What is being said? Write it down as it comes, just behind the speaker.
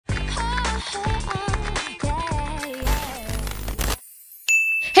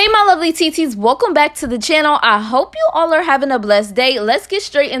Hey my lovely TTs, welcome back to the channel. I hope you all are having a blessed day. Let's get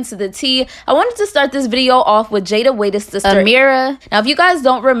straight into the tea. I wanted to start this video off with Jayda's sister Ameerah. Now if you guys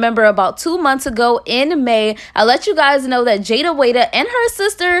don't remember, about 2 months ago in May, I let you guys know that Jayda and her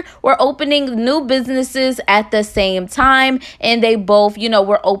sister were opening new businesses at the same time, and they both,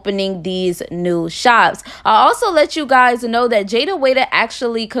 were opening these new shops. I also let you guys know that Jayda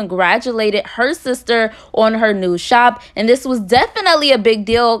actually congratulated her sister on her new shop, and this was definitely a big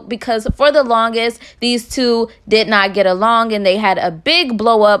deal because for the longest these two did not get along, and they had a big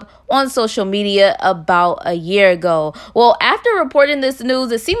blow up on social media about a year ago. Well, after reporting this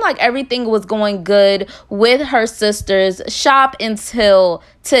news, it seemed like everything was going good with her sister's shop until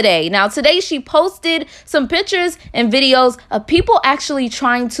today. Now, today she posted some pictures and videos of people actually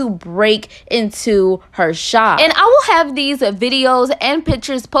trying to break into her shop. And I will have these videos and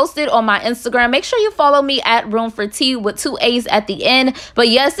pictures posted on my Instagram. Make sure you follow me at Room for Tea with 2 A's at the end. But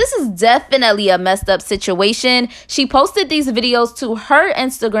yes, this is definitely a messed up situation. She posted these videos to her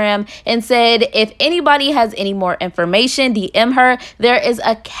Instagram and said, if anybody has any more information, DM her. There is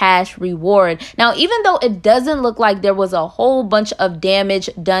a cash reward. Now, even though it doesn't look like there was a whole bunch of damage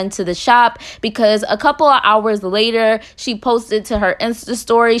done to the shop, because a couple of hours later she posted to her Insta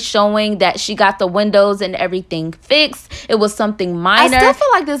story showing that she got the windows and everything fixed. It was something minor. I still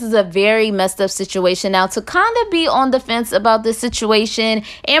feel like this is a very messed up situation. Now, to kind of be on the fence about this situation,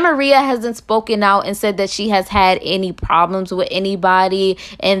 Ameerah hasn't spoken out and said that she has had any problems with anybody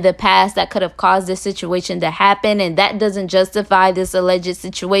in the past that could have caused this situation to happen, and that doesn't justify this alleged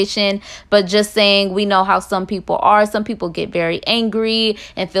situation. But just saying, we know how some people are. Some people get very angry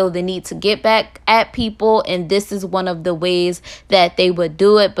and feel the need to get back at people, and this is one of the ways that they would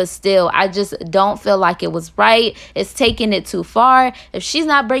do it. But still, I just don't feel like it was right. It's taking it too far. If she's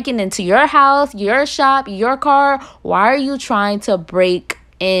not breaking into your house, your shop, your car, why are you trying to break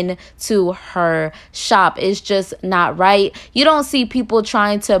into her shop? It's just not right. You don't see people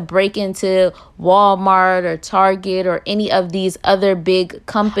trying to break into Walmart or Target or any of these other big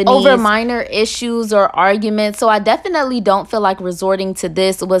companies over minor issues or arguments. So I definitely don't feel like resorting to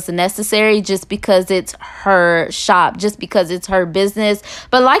this was necessary just because it's her shop, just because it's her business.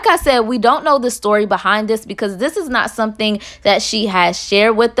 But like I said, we don't know the story behind this because this is not something that she has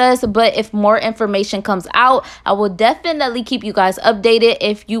shared with us. But if more information comes out, I will definitely keep you guys updated.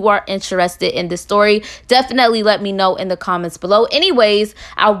 If you are interested in this story, definitely let me know in the comments below. Anyways,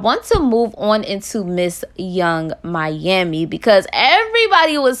 I want to move on into Miss YungMiami because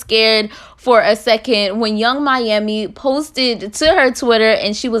everybody was scared for a second when YungMiami posted to her Twitter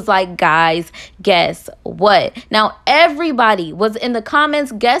and she was like, guys, guess what? Now, everybody was in the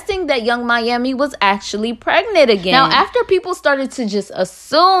comments guessing that YungMiami was actually pregnant again. Now, after people started to just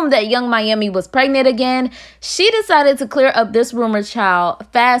assume that YungMiami was pregnant again, she decided to clear up this rumor, child,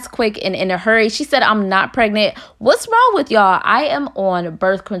 fast, quick, and in a hurry. She said, I'm not pregnant. What's wrong with y'all? I am on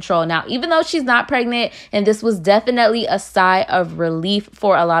birth control. Now, even though she's not pregnant, and this was definitely a sigh of relief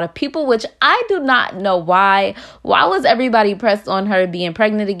for a lot of people, which I do not know why. Why was everybody pressed on her being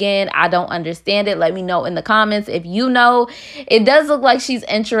pregnant again? I don't understand it. Let me know in the comments if you know. It does look like she's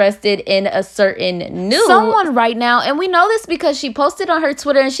interested in a certain new someone right now, and we know this because she posted on her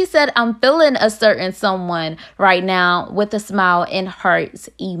Twitter and she said, I'm feeling a certain someone right now, with a smile and hearts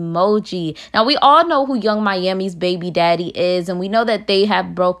emoji. Now, we all know who YungMiami's baby daddy is, and we know that they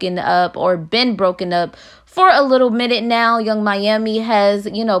have broken up or been broken up for a little minute now. YungMiami has,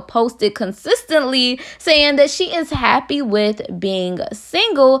 posted consistently saying that she is happy with being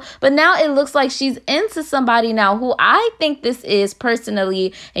single, but now it looks like she's into somebody now who I think this is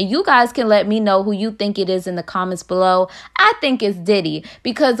personally, and you guys can let me know who you think it is in the comments below. I think it's Diddy,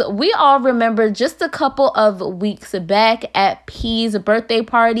 because we all remember just a couple of weeks back at P's birthday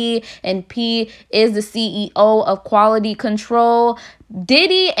party, and P is the CEO of Quality Control.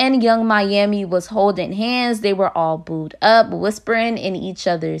 Diddy and YungMiami was holding hands. They were all booed up, whispering in each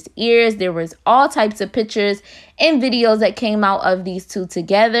other's ears. There was all types of pictures and videos that came out of these two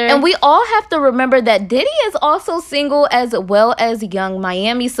together. And we all have to remember that Diddy is also single as well as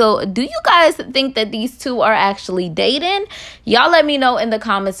YungMiami. So do you guys think that these two are actually dating? Y'all let me know in the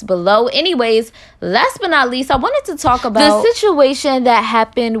comments below. Anyways, last but not least, I wanted to talk about the situation that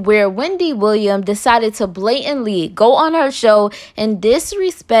happened where Wendy Williams decided to blatantly go on her show and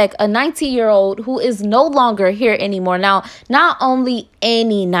disrespect a 19-year-old who is no longer here anymore. Now, not only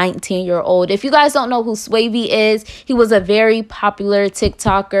any 19-year-old. If you guys don't know who Swavy is, he was a very popular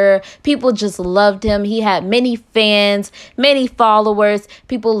TikToker. People just loved him. He had many fans, many followers.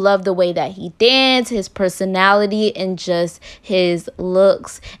 People loved the way that he danced, his personality, and just his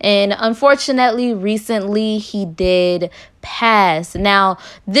looks. And unfortunately, recently he did passed. Now,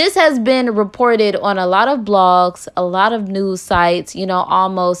 this has been reported on a lot of blogs, a lot of news sites, you know,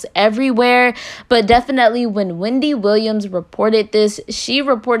 almost everywhere. But definitely when Wendy Williams reported this, she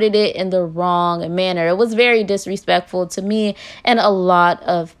reported it in the wrong manner. It was very disrespectful to me and a lot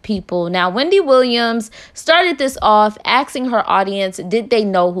of people. Now, Wendy Williams started this off asking her audience, did they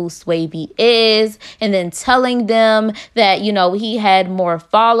know who Swavy is? And then telling them that, you know, he had more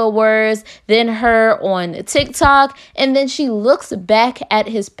followers than her on TikTok. And then she looks back at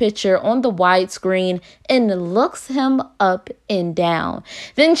his picture on the widescreen and looks him up and down.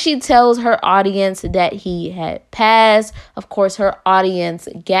 Then she tells her audience that he had passed. Of course, her audience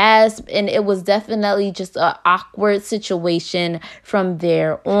gasped, and it was definitely just an awkward situation from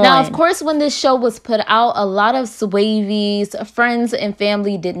there on. Now, of course, when this show was put out, a lot of Swavy's friends and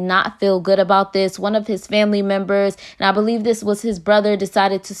family did not feel good about this. One of his family members, and I believe this was his brother,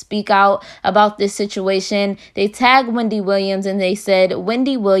 decided to speak out about this situation. They tagged Wendy Williams and they said,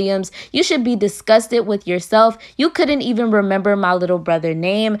 Wendy Williams, you should be disgusted with yourself. You couldn't even remember my little brother's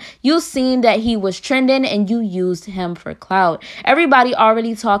name. You seen that he was trending and you used him for clout. Everybody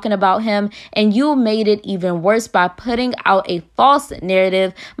already talking about him and you made it even worse by putting out a false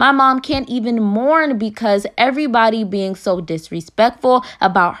narrative. My mom can't even mourn because everybody being so disrespectful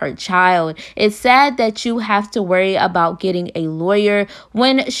about her child. It's sad that you have to worry about getting a lawyer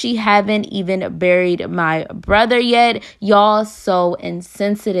when she haven't even buried my brother yet. Y'all so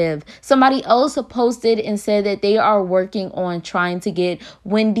insensitive. Somebody else posted and said that they are working on trying to get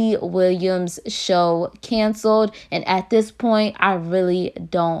Wendy Williams' show canceled, and at this point I really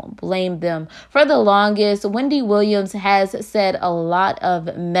don't blame them. For the longest, Wendy Williams has said a lot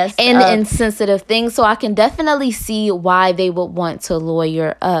of messed up and insensitive things, so I can definitely see why they would want to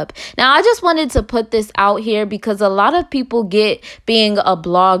lawyer up. Now, I just wanted to put this out here because a lot of people get being a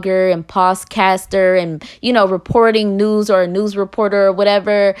blogger and podcaster and, you know, reporting news or a news reporter or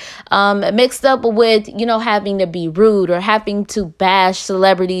whatever mixed up with, you know, having to be rude or having to bash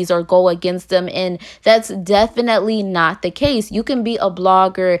celebrities or go against them. And that's definitely not the case. You can be a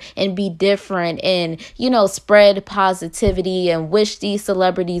blogger and be different and, you know, spread positivity and wish these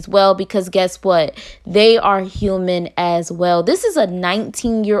celebrities well, because guess what? They are human as well. This is a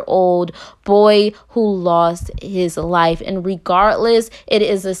 19-year-old boy who lost his life, and regardless, it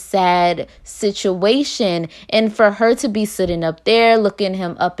is a sad situation. And for her to be sitting up there looking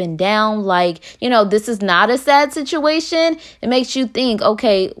him up and down like, you know, this is not a sad situation, it makes you think,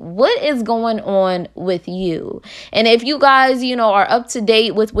 okay, what is going on with you? And if you guys, you know, are up to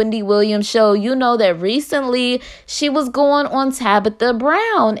date with Wendy Williams' show, you know that recently she was going on Tabitha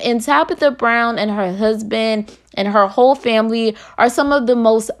Brown, and Tabitha Brown and her husband and her whole family are some of the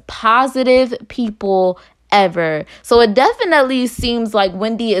most positive people ever. So it definitely seems like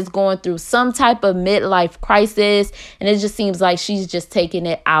Wendy is going through some type of midlife crisis, and it just seems like she's just taking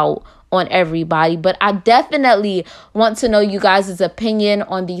it out on everybody. But I definitely want to know you guys' opinion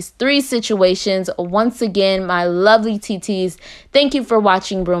on these three situations. Once again, my lovely TTs, thank you for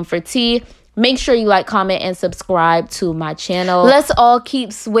watching Room for Tea. Make sure you like, comment, and subscribe to my channel. Let's all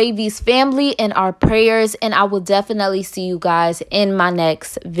keep Swavy's family in our prayers, and I will definitely see you guys in my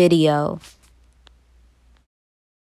next video.